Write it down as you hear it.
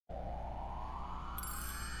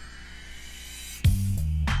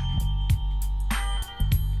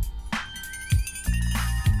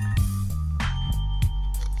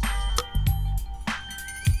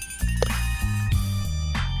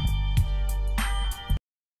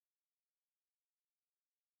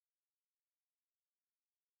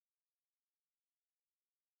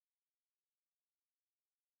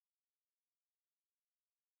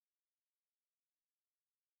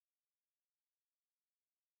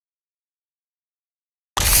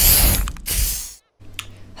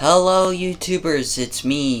Hello YouTubers, it's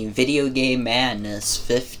me, Video Game Madness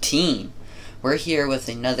 15. We're here with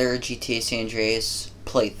another GTA San Andreas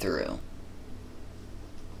playthrough.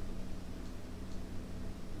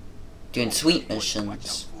 Doing sweet missions.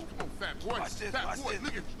 Look who's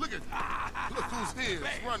here,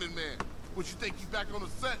 it's Running Man. What, you think you back on the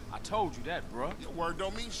set? I told you that, bro. Your word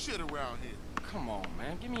don't mean shit around here. Come on,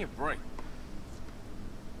 man. Give me a break.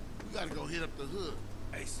 We gotta go hit up the hood.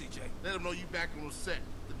 Hey, CJ, let them know you back on the set.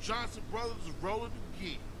 The Johnson brothers is rolling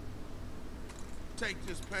again. Take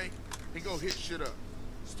this paint and go hit shit up.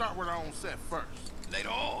 Start with our own set first. Later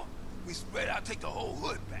on, we spread out, take the whole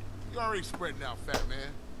hood back. You already spreading out, fat man.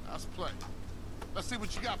 Let's play. Let's see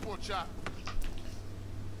what you got for a chop.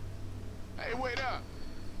 Hey, wait up.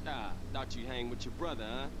 Nah, thought you hang with your brother,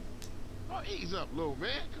 huh? Oh, ease up, little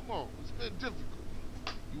man. Come on, it's been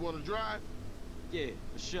difficult. You want to drive? Yeah,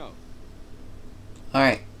 for sure.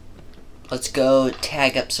 Alright, let's go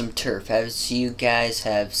tag up some turf. As you guys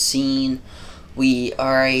have seen, we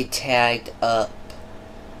already tagged up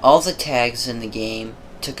all the tags in the game.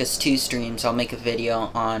 Took us 2 streams. I'll make a video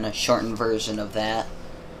on a shortened version of that.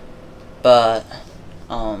 But,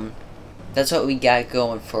 that's what we got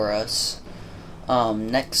going for us.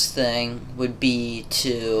 Next thing would be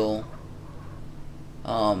to,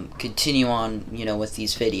 continue on, with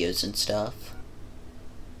these videos and stuff.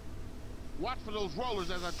 Watch for those rollers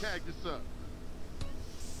as I tag this up.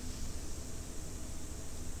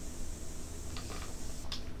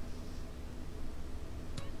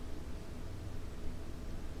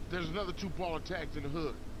 There's another 2 baller tags in the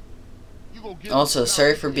hood. You go get Also,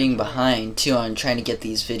 sorry for being behind, too, on trying to get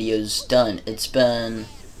these videos done.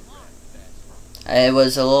 I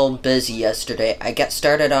was a little busy yesterday. I got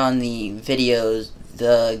started on the videos,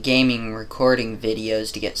 the gaming recording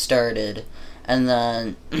videos to get started, and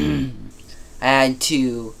then I had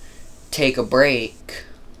to take a break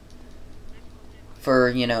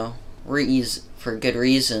for, for good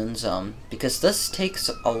reasons, because this takes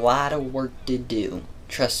a lot of work to do.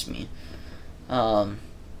 Trust me. Come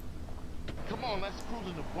on, let's cruise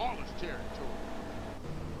into ballers territory.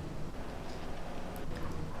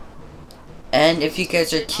 And if you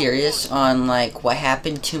guys are curious on, what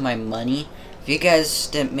happened to my money, if you guys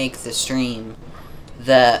didn't make the stream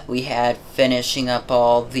that we had finishing up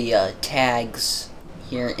all the tags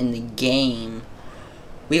here in the game,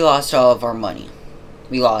 we lost all of our money.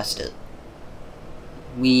 We lost it.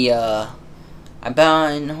 I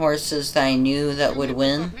bought on horses that I knew that would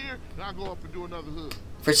win.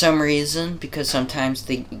 For some reason, because sometimes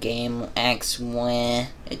the game acts when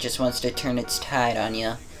it just wants to turn its tide on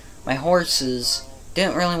you. My horses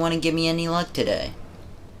didn't really want to give me any luck today.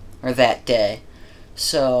 Or that day.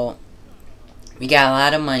 So, we got a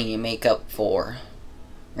lot of money to make up for.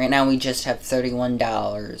 Right now we just have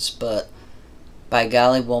 $31, but by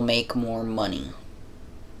golly, we'll make more money.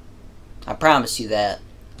 I promise you that.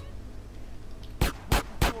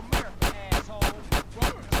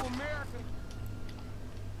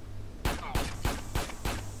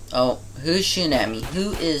 Oh, who's shooting at me?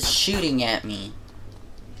 Who is shooting at me?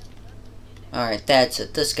 Alright, that's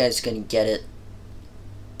it. This guy's gonna get it.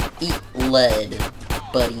 Eat lead,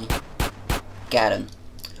 buddy. Got him.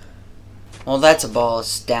 Well, that's a ball.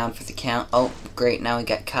 It's down for the count. Oh, great. Now we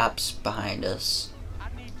got cops behind us.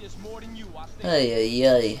 Ay, ay,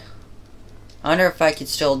 ay. I wonder if I could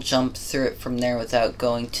still jump through it from there without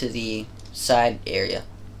going to the side area.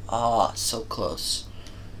 Ah, so close.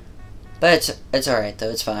 But it's alright,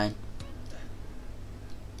 though. It's fine.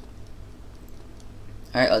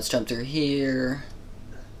 Alright, let's jump through here.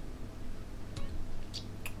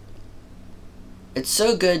 It's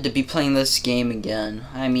so good to be playing this game again.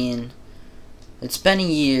 I mean, it's been a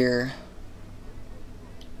year.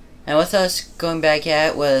 And with us going back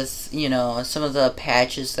at it with, some of the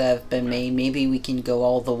patches that have been made, maybe we can go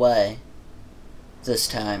all the way this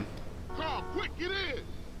time. Carl, quick, get in!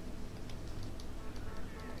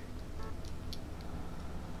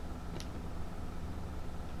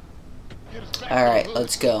 Alright,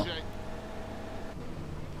 let's go.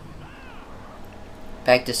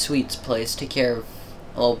 Back to Sweet's place, take care of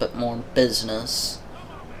a little bit more business.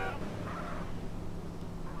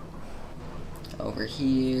 Over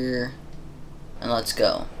here. And let's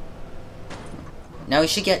go. Now we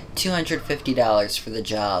should get $250 for the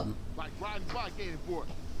job. Like riding bike, ain't it, boy?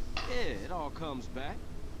 Yeah, it all comes back.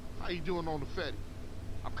 How you doing on the Fetty?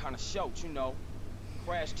 I'm kind of short,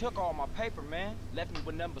 Crash took all my paper, man. Left me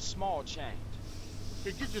with nothing but small change.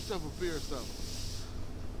 Hey, get yourself a beer or something.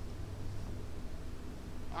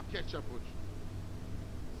 I'll catch up with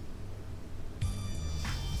you.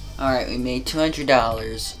 Alright, we made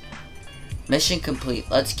 $200. Mission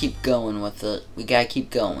complete. Let's keep going with it. We gotta keep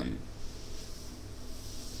going.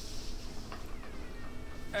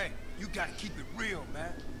 Hey, you gotta keep it real,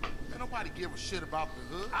 man. Man, nobody give a shit about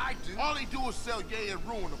the hood. I do. All they do is sell gay and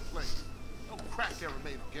ruin the place. No crack ever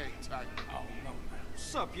made a gang type. Oh, no, man.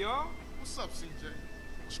 What's up, y'all? What's up, CJ?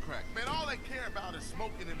 What's crack? Man, all they care about is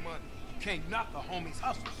smoking and money. You can't knock the homies'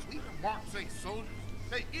 hustle. Even marks ain't soldiers.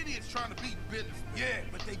 They idiots trying to beat business. Yeah,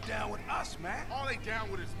 but they down with us, man. All they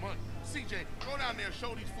down with is money. CJ, go down there and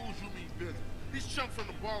show these fools you mean business. These chumps from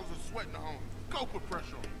the bars are sweating the homies. Go put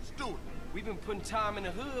pressure on them. Let's do it. We've been putting time in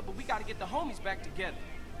the hood, but we gotta get the homies back together.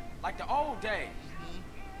 Like the old days.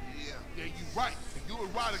 Yeah, you right. And you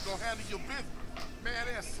and Ryder go handle your business. Man,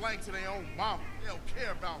 they're slang to their own mama. They don't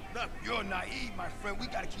care about nothing. You're naive, my friend. We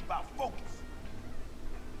gotta keep our focus.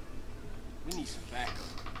 We need some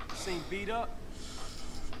backup. Seen beat up?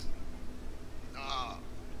 Nah.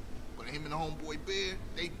 But him and the homeboy Bear,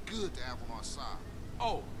 they good to have on our side.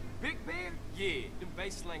 Oh, Big Bear? Yeah, them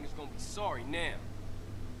bass slangers gonna be sorry now.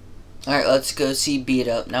 Alright, let's go see Beat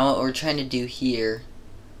Up. Now what we're trying to do here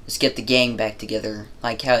is get the gang back together.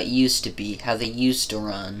 Like how it used to be. How they used to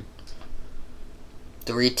run.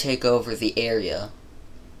 To retake over the area.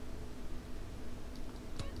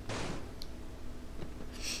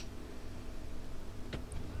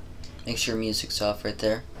 Make sure music's off right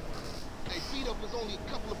there. Hey, Beat Up is only a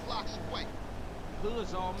couple of blocks away.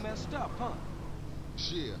 Hood's all messed up, huh?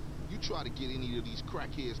 Yeah, you try to get any of these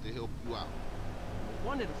crackheads to help you out.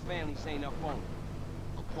 One of the families ain't up on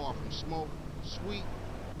it. Apart from Smoke, Sweet,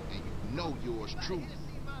 and you know yours truly.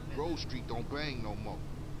 Grove Street don't bang no more.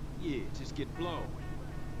 Yeah, just get blown.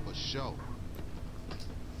 For sure.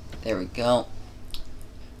 There we go.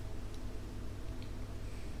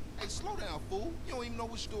 Hey, slow down, fool. You don't even know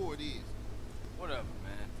which store it is. Whatever,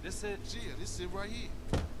 man. This it? Yeah, this is it right here.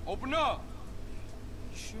 Open up!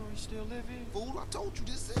 You sure he still live here? Fool, I told you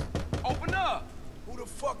this is it. Open up! Who the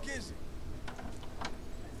fuck is it?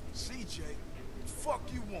 CJ, what the fuck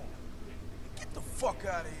you want? Get the fuck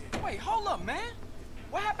out of here. Wait, hold up, man.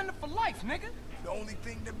 What happened to for life, nigga? The only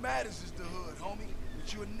thing that matters is the hood, homie.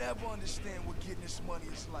 But you'll never understand what getting this money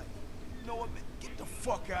is like. You know what, man? Get the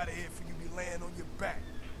fuck out of here before you be laying on your back.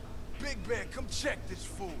 Big Bear, come check this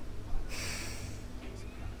fool.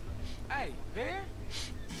 Hey, Bear?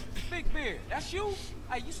 Big Bear, that's you?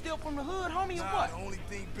 Hey, you still from the hood, homie, or what? The only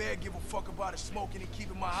thing Bear give a fuck about is smoking and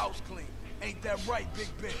keeping my house clean. Ain't that right, Big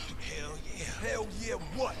Bear? Hell yeah. Hell yeah,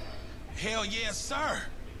 what? Hell yeah, sir.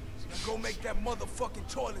 Now go make that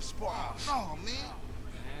motherfucking toilet spark. Oh, man.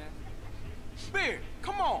 Bear,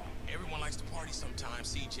 come on. Everyone likes to party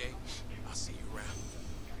sometimes, CJ. I'll see you around.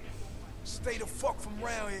 Stay the fuck from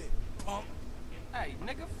round here, punk. Hey,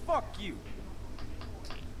 nigga, fuck you.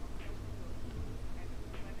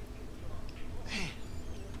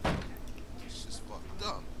 It's just fucked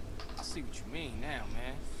up. I see what you mean now,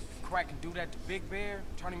 man. Crack can do that to Big Bear,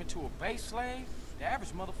 turn him into a base slave. The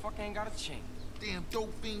average motherfucker ain't got a chance. Damn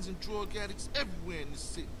dope fiends and drug addicts everywhere in the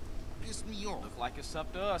city. Piss me off. Look like it's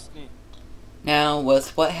up to us then. Now,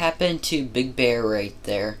 with what happened to Big Bear right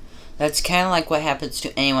there, that's kind of like what happens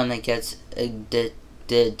to anyone that gets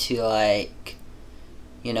addicted to, like,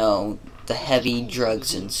 you know, the heavy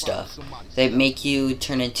drugs and stuff. They make you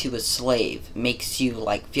turn into a slave. Makes you,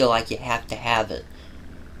 like, feel like you have to have it.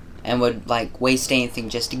 And would, like, waste anything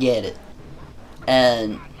just to get it.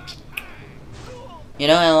 And, you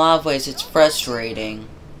know, in a lot of ways, it's frustrating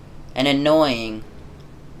and annoying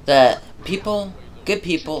that people, good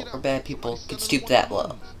people or bad people, can stoop that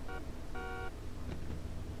low.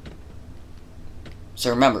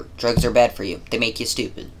 So remember, drugs are bad for you. They make you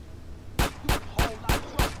stupid.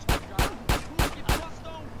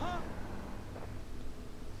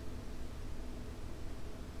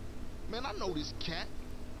 Man, I know this cat.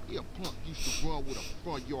 He a punk used to run with a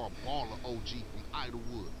front yard baller OG from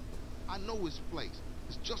Idlewood. I know his place.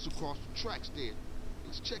 It's just across the tracks there.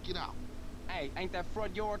 Let's check it out. Hey, ain't that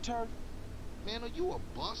front yard turf? Man, are you a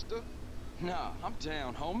buster? Nah, I'm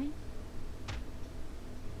down, homie.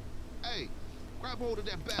 Hey, grab hold of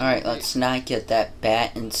that bat. Alright, let's not get that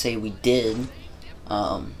bat and say we did.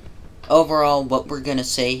 Overall, what we're gonna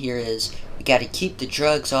say here is, we gotta keep the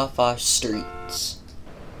drugs off our streets.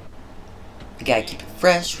 We gotta keep it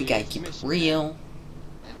fresh, we gotta keep it real.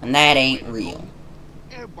 And that ain't real.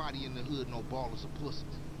 Everybody in the hood know ballers are pussies.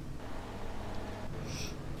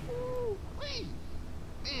 Ooh-wee.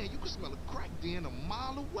 Man, you can smell a crack den a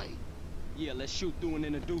mile away. Yeah, let's shoot through and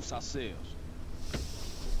introduce ourselves.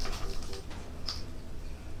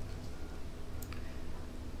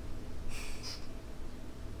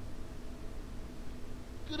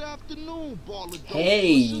 Good afternoon.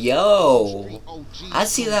 Hey, yo! I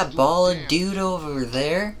see that baller dude over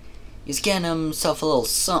there. He's getting himself a little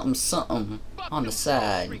something something on the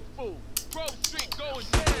side. Well,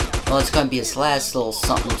 it's gonna be his last little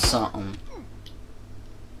something something.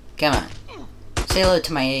 Come on. Say hello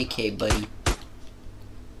to my AK, buddy.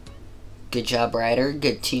 Good job, Ryder.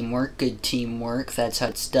 Good teamwork. Good teamwork. That's how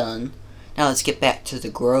it's done. Now let's get back to the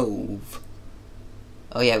Grove.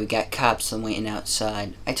 Oh yeah, we got cops waiting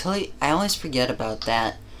outside. I always forget about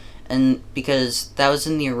that. And because that was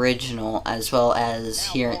in the original as well as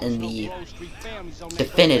here in the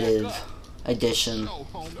definitive edition.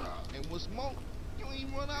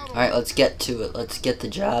 Alright, let's get to it. Let's get the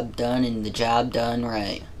job done and the job done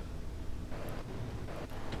right.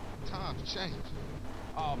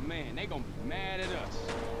 Oh man, they gonna be mad at us.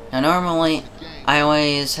 Now normally, I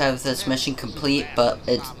always have this mission complete, but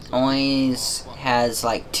it always has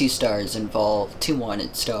like 2 stars involved, 2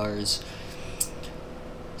 wanted stars.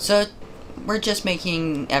 So, we're just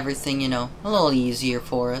making everything, you know, a little easier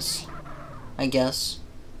for us, I guess.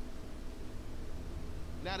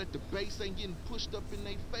 Now that the base ain't getting pushed up in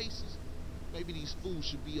their faces, maybe these fools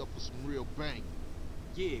should be up for some real bang.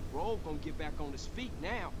 Yeah, Grove gonna get back on his feet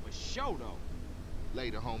now, for sure though.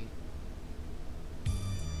 Later, homie.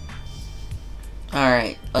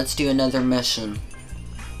 Alright, let's do another mission.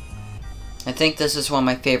 I think this is one of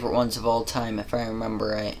my favorite ones of all time, if I remember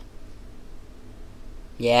right.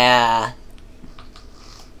 Yeah.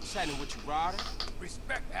 What's happening with you, Ryder?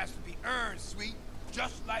 Respect has to be earned, sweet,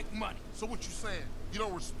 just like money. So what you saying? You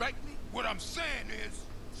don't respect me? What I'm saying is,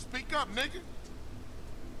 Speak up, nigga.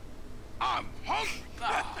 I'm hungry.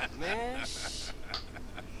 Ah, man.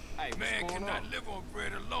 Hey, Man what's going cannot on? live on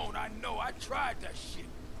bread alone. I know. I tried that shit.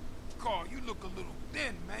 Carl, you look a little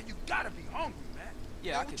thin, man. You gotta be hungry, man.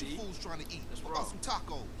 Yeah, Man, I what could you eat. fools trying to eat? That's What about wrong. some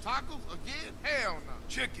tacos? Tacos again? Hell no.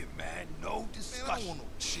 Chicken, man. No Man, discussion. I don't want no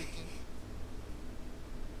chicken.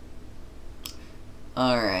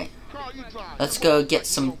 Alright. Carl, you drive. Let's go get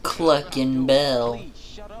some clucking bell. Please,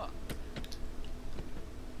 shut up.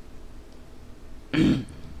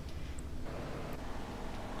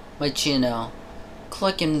 But you know,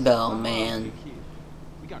 clucking bell, man.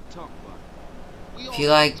 We gotta talk about it. If you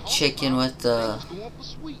like chicken with the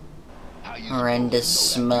horrendous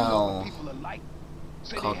smell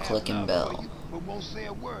called clicking bell. But won't say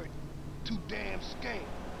a word. Too damn scared.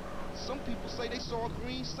 Some people say they saw a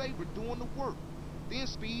green saber doing the work, then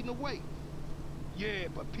speeding away. Yeah,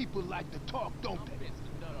 but people like to talk, don't they?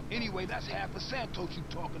 Anyway, that's half of Santos you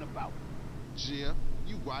talking about. Yeah,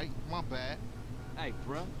 you right. My bad. Hey,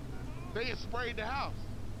 bruh. They had sprayed the house.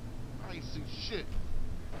 I ain't see shit.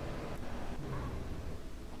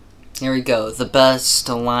 Here we go, the best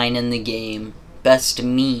line in the game. Best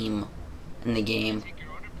meme in the game.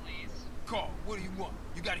 Carl, what do you want?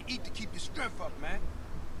 You gotta eat to keep your strength up, man.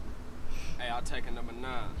 Hey, I'll take a number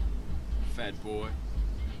 9. Fat boy.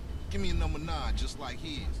 Give me a number 9, just like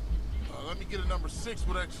his. Let me get a number 6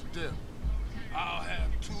 with extra dip. I'll have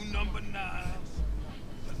 2 number 9s,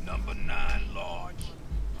 a number 9 large,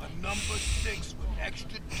 a number 6 with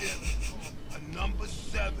extra dip, a number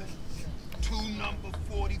 7, 2 number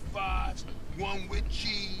 45s, 1 with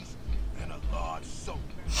cheese, and a large soda.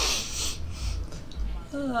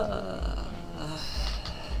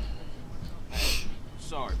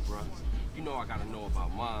 Sorry, bruh. You know I gotta know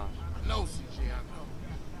about mine. I know, CJ, I know.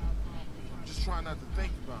 I'm just trying not to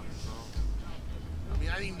think about it, bro. I mean,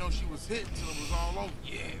 I didn't even know she was hit until it was all over.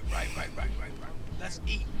 Yeah, right. Let's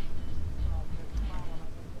eat.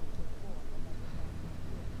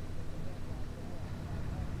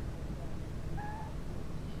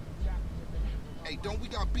 Hey, don't we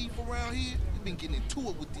got beef around here? We've been getting into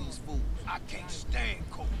it with these fools. I can't stand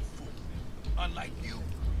cold food. Unlike you,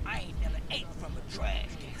 I ain't never ate from a trash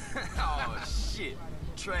can. Oh, shit.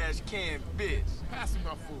 Trash can bitch. Pass me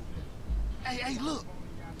my food. Hey, look.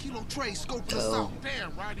 Kilo Trey scoping us Oh. out.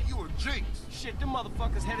 Damn, Ryder, you a jinx. Shit, them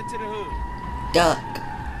motherfuckers headed to the hood. Duck.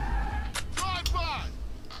 Drive-by.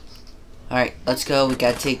 Alright, let's go. We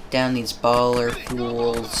gotta take down these baller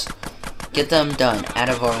fools. Get them done out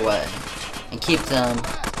of our way. And keep them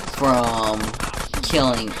from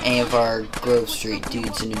killing any of our Grove Street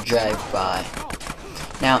dudes in a drive-by.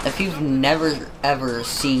 Now, if you've never ever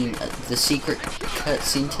seen the secret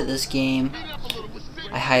cutscene to this game,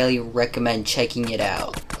 I highly recommend checking it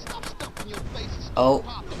out. Oh.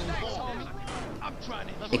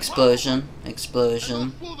 Explosion.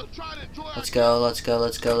 Explosion. Let's go, let's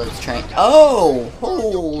try. Oh!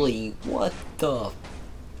 Holy, what the?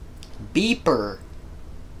 Beeper.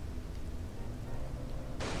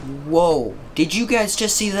 Whoa. Did you guys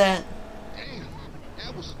just see that? Damn,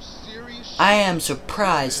 that was some serious shit. I am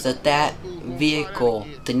surprised that that vehicle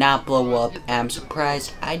did not blow up. I'm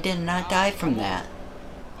surprised I did not die from that.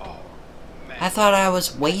 I thought I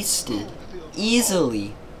was wasted.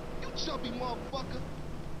 Easily. You chubby motherfucker.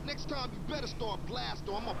 Next time you better start blast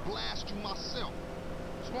or I'm gonna blast you myself.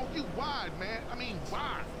 Smoke you wide, man. I mean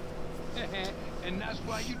wide. And that's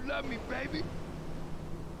why you love me, baby.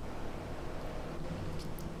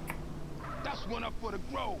 That's one up for the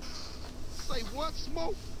Grove. Say what,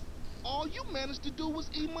 Smoke? All you managed to do was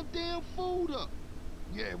eat my damn food up.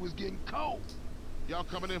 Yeah, it was getting cold. Y'all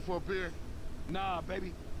coming in for a beer? Nah,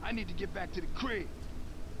 baby. I need to get back to the crib.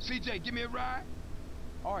 CJ, give me a ride?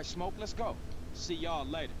 All right, Smoke, let's go. See y'all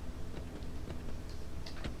later.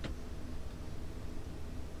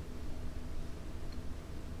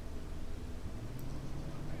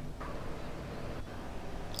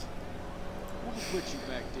 Who's with you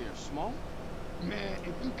back there, Smoke? Man,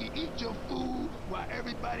 if you can eat your food while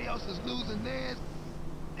everybody else is losing theirs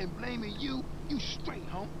and blaming you, you straight,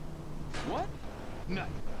 homie. What?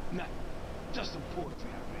 Nothing. Just some poetry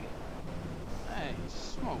I read. Hey,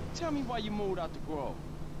 Smoke, tell me why you moved out the Grove.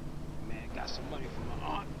 Man, got some money from my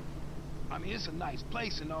aunt. I mean, it's a nice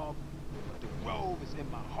place and all, but the Grove is in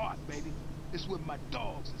my heart, baby. It's where my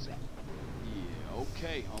dogs is at. Yeah,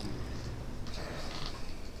 okay, homie.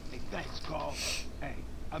 Hey, thanks, Carl. Hey,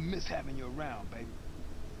 I miss having you around, baby.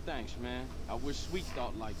 Thanks, man. I wish Sweet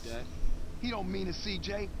thought like that. He don't mean it,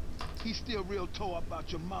 CJ. He's still real tore up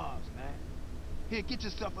about your moms, man. Here, get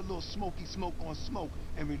yourself a little smoky smoke on smoke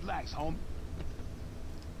and relax, homie.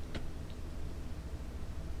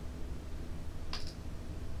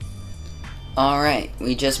 Alright,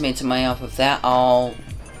 we just made some money off of that. I'll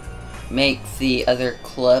make the other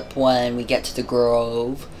clip when we get to the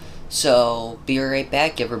Grove. So, be right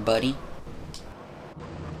back, everybody.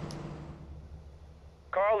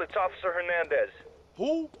 Carl, it's Officer Hernandez.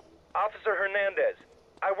 Who? Officer Hernandez.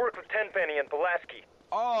 I work with Tenpenny and Pulaski.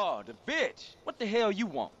 Oh, the bitch. What the hell you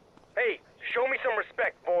want? Hey, show me some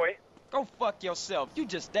respect, boy. Go fuck yourself. You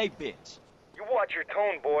just a bitch. You watch your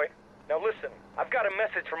tone, boy. Now listen, I've got a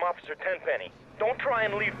message from Officer Tenpenny. Don't try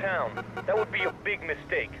and leave town. That would be a big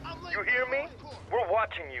mistake. You hear me? We're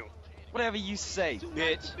watching you. Whatever you say,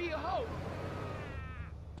 bitch.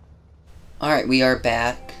 Alright, we are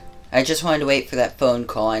back. I just wanted to wait for that phone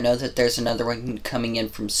call. I know that there's another one coming in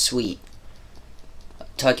from Sweet.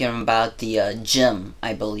 Talking about the gym,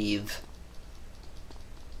 I believe.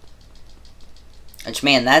 Which,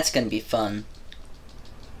 man, that's gonna be fun.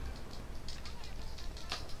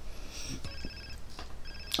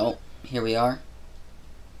 Oh, here we are.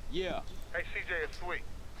 Yeah. Hey, CJ, it's Sweet.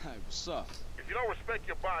 Hey, what's up? If you don't respect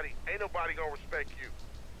your body, ain't nobody gonna respect you.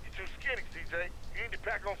 You're too skinny, CJ. You need to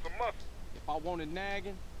pack on some muscle. If I wanted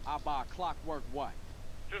nagging, I'd buy a clockwork wife.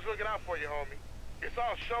 Just looking out for you, homie. It's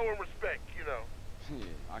all show and respect, you know.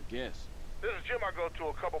 Yeah, I guess. There's a gym I go to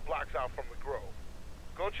a couple blocks out from the Grove.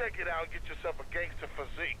 Go check it out and get yourself a gangster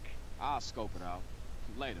physique. I'll scope it out.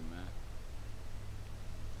 Later, man.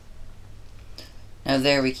 Now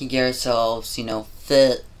there we can get ourselves, you know,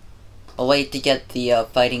 fit. I'll wait to get the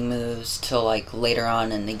fighting moves till like later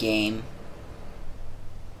on in the game.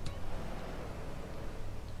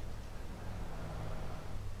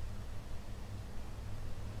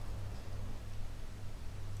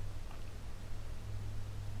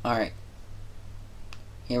 Alright.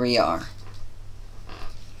 Here we are.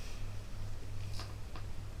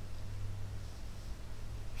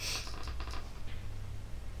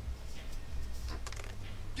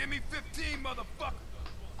 Give me 15, motherfucker.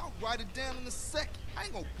 I'll write it down in a second. I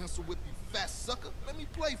ain't gonna pencil whip you, fat sucker. Let me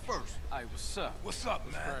play first. Hey, what's up? What's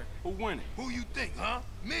up, man? Who winning? Who you think, huh?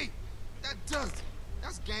 Me. That does it.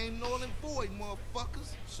 That's game null and void,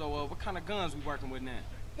 motherfuckers. So, what kind of guns we working with now?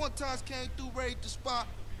 One time came through, raid the spot.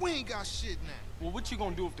 We ain't got shit now. Well, what you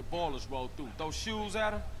gonna do if the ballers roll through? Throw shoes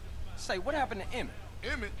at her? Say, what happened to Emmett?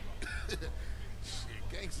 Emmett? Shit,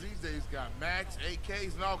 gangs these days got Max,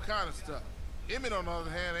 AKs, and all kind of stuff. Emmett, on the other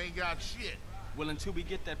hand, ain't got shit. Well, until we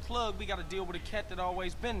get that plug, we gotta deal with a cat that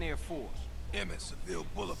always been there for us. Emmett, Seville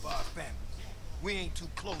Boulevard family. We ain't too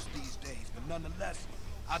close these days, but nonetheless,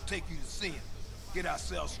 I'll take you to see him. Get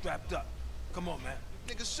ourselves strapped up. Come on, man.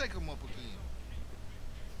 Nigga, shake him up again.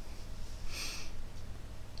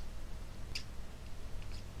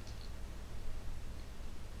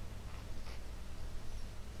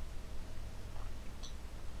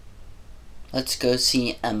 Let's go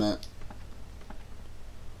see Emmett.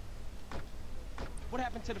 What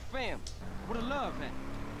happened to the family? Where the love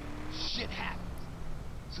at? Shit happens.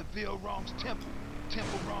 Seville wrongs Temple.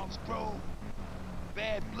 Temple wrongs Grove.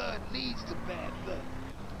 Bad blood leads to bad blood.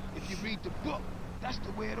 If you read the book, that's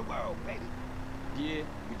the way of the world, baby. Yeah,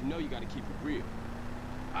 but you know you gotta keep it real.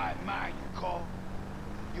 I admire you, Carl.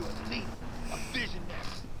 You're a leader, a visionary.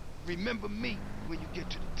 Remember me when you get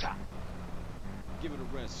to the top. Give it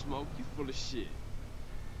a rest, Smoke. You full of shit.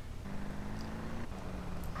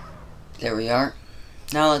 There we are.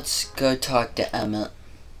 Now let's go talk to Emmett.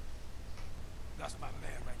 That's my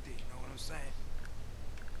man right there, you know what I'm saying?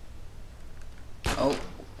 Oh,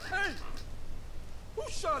 Hey! Who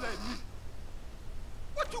shot at me?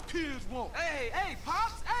 What you kids want? Hey,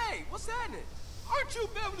 Pops! Hey, what's happening? Aren't you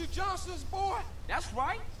Beverly Johnson's boy? That's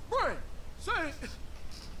right. Brian, say,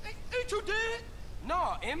 ain't you dead?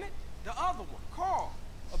 No, Emmett. The other one, Carl.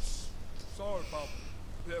 I'm sorry about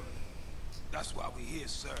Beverly. That's why we're here,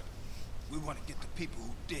 sir. We want to get the people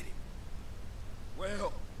who did it.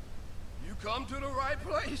 Well, you come to the right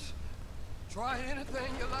place. Try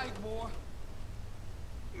anything you like, boy.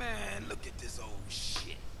 Man, look at this old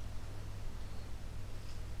shit.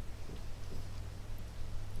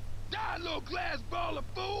 Die, little glass ball of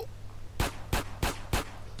fool!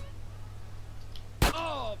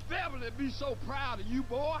 Oh, Beverly be so proud of you,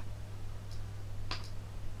 boy.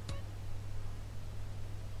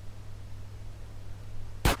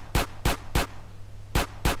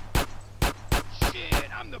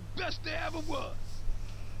 Shit, I'm the best there ever was.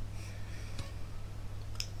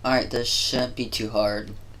 alright, this shouldn't be too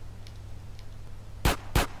hard.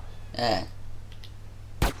 Eh.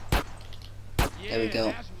 There we go.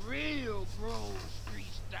 That's real Grove Street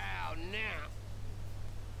style now.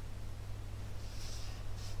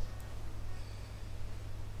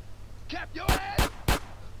 Cap, your ass?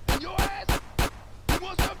 Your ass? You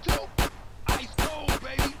want some too? Ice cold,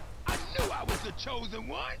 baby. I knew I was the chosen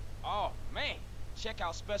one. Oh, man. Check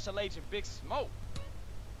out Special Agent Big Smoke.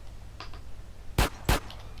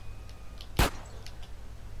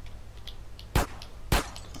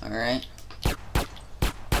 Alright,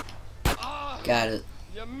 Ah, got it.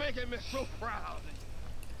 you're making me so proud.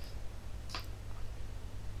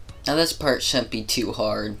 Now this part shouldn't be too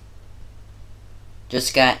hard.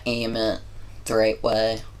 Just gotta aim it the right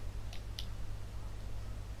way.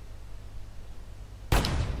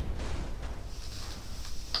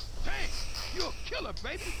 Dang, you're a killer,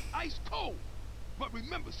 baby. Ice cold. But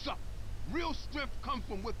remember something. Real strength comes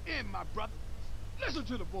from within, my brother. Listen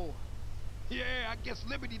to the boy. Yeah, I guess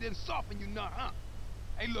Liberty didn't soften you none, huh?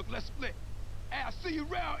 Hey, look, let's split. Hey, I see you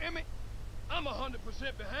around, Emmett. I'm 100%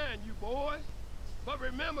 behind you, boys. But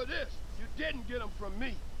remember this, you didn't get them from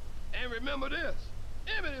me. And remember this,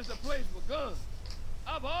 Emmett is a place for guns.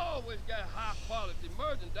 I've always got high-quality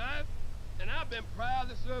merchandise, and I've been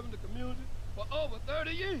proudly serving the community for over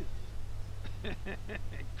 30 years.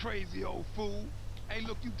 Crazy old fool. Hey,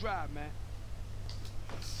 look, you drive, man.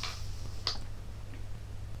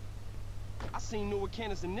 I seen newer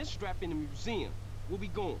cannons in this strap in the museum. Where we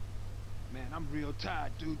going? Man, I'm real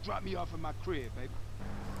tired, dude. Drop me off at my crib, baby.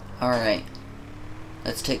 Alright.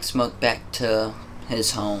 Let's take Smoke back to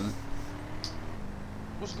his home.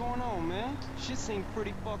 What's going on, man? Shit seemed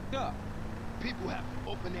pretty fucked up. People have to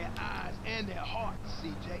open their eyes and their hearts,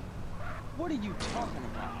 CJ. What are you talking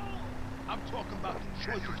about? I'm talking about the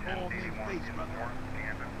choices all men face, brother.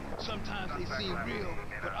 Sometimes they seem real,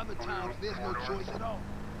 but other times there's no choice at all.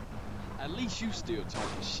 At least you still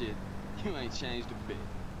talking shit. You ain't changed a bit.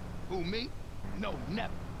 Who, me? No,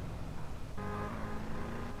 never.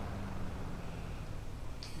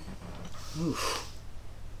 Oof.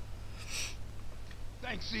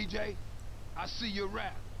 Thanks, CJ. I see you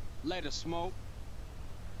around. Later, Smoke.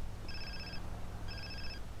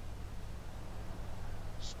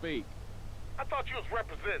 Speak. I thought you was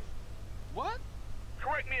representing. What?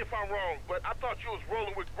 Correct me if I'm wrong, but I thought you was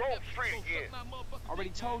rolling with Grove Street again. Already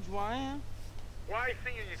told you I am. Well, I ain't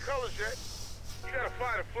seen you in your colors yet. You gotta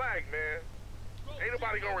fly the flag, man. Ain't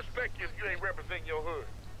nobody gonna respect you if you ain't representing your hood.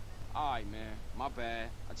 Alright, man. My bad.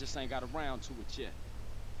 I just ain't got around to it yet.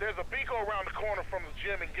 There's a Beaco around the corner from the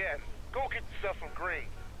gym in Gatton. Go get yourself some green.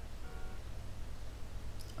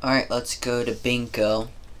 Alright, let's go to Binko.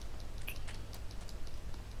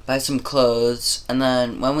 Buy some clothes, and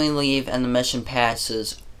then when we leave and the mission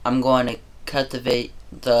passes, I'm going to cultivate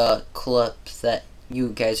the clip that you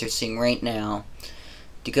guys are seeing right now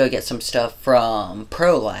to go get some stuff from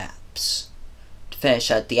Prolapse to finish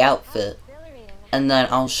out the outfit. And then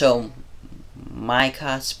I'll show my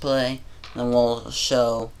cosplay, and we'll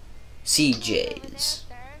show CJ's.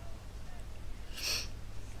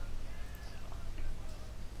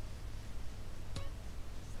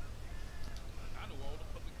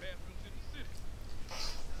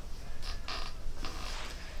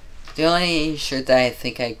 The only shirt that I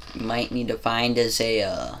think I might need to find is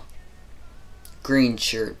a green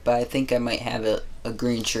shirt, but I think I might have a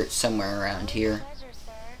green shirt somewhere around here.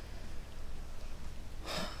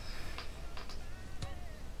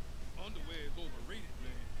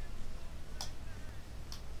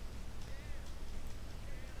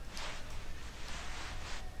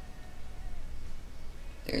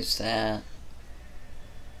 There's that.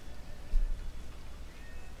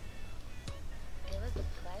 It was a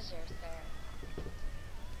pleasure, sir.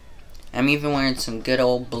 I'm even wearing some good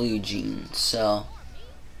old blue jeans, so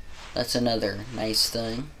that's another nice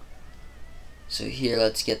thing. So here,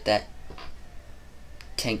 let's get that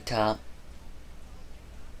tank top.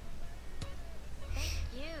 Thank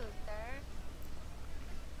you, sir.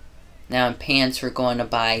 Now in pants, we're going to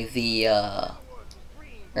buy the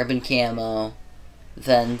urban camo,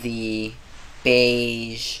 then the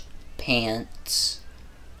beige pants,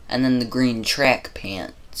 and then the green track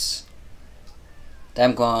pants.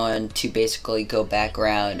 Then I'm going to basically go back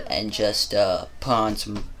around and just put on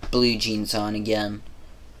some blue jeans on again.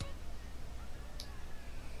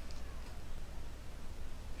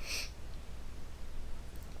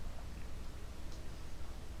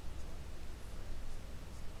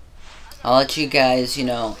 I'll let you guys,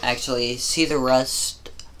 actually see the rest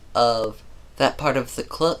of that part of the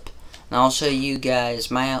clip, and I'll show you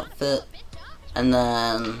guys my outfit and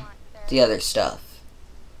then the other stuff.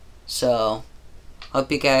 So,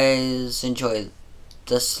 hope you guys enjoy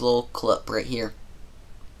this little clip right here.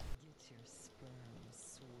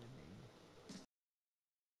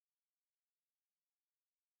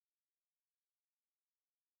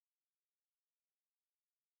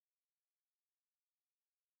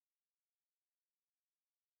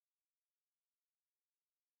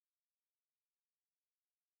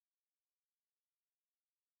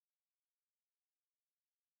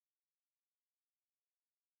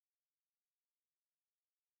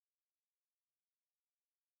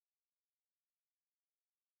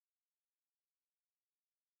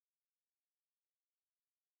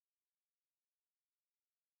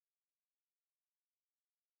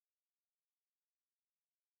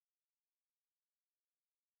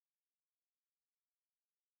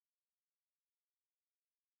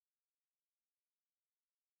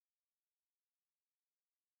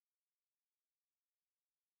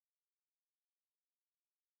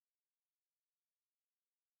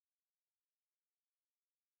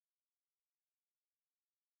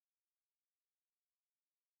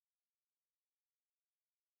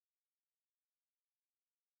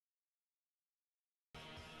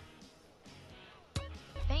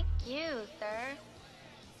 Thank you, sir.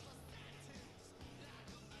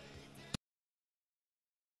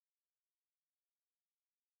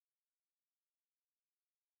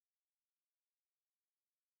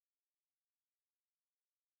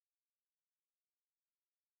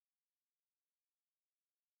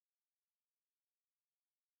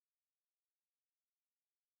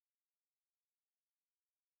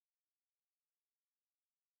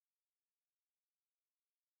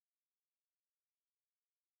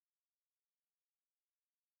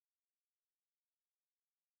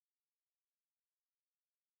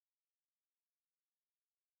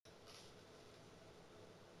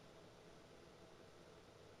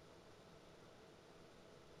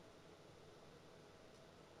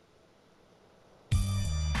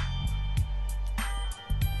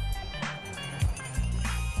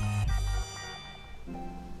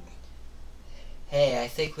 Hey, I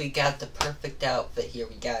think we got the perfect outfit here.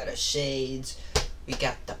 We got our shades, we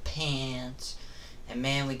got the pants, and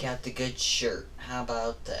man, we got the good shirt. How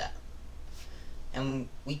about that? And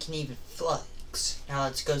we can even flex. Now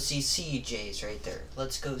let's go see CJ's right there.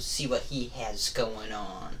 Let's go see what he has going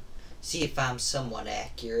on. See if I'm somewhat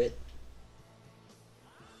accurate.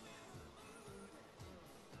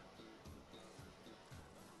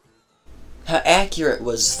 How accurate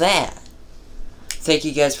was that? Thank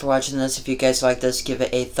you guys for watching this. If you guys like this, give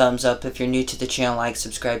it a thumbs up. If you're new to the channel, like,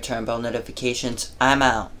 subscribe, turn on bell notifications. I'm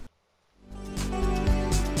out.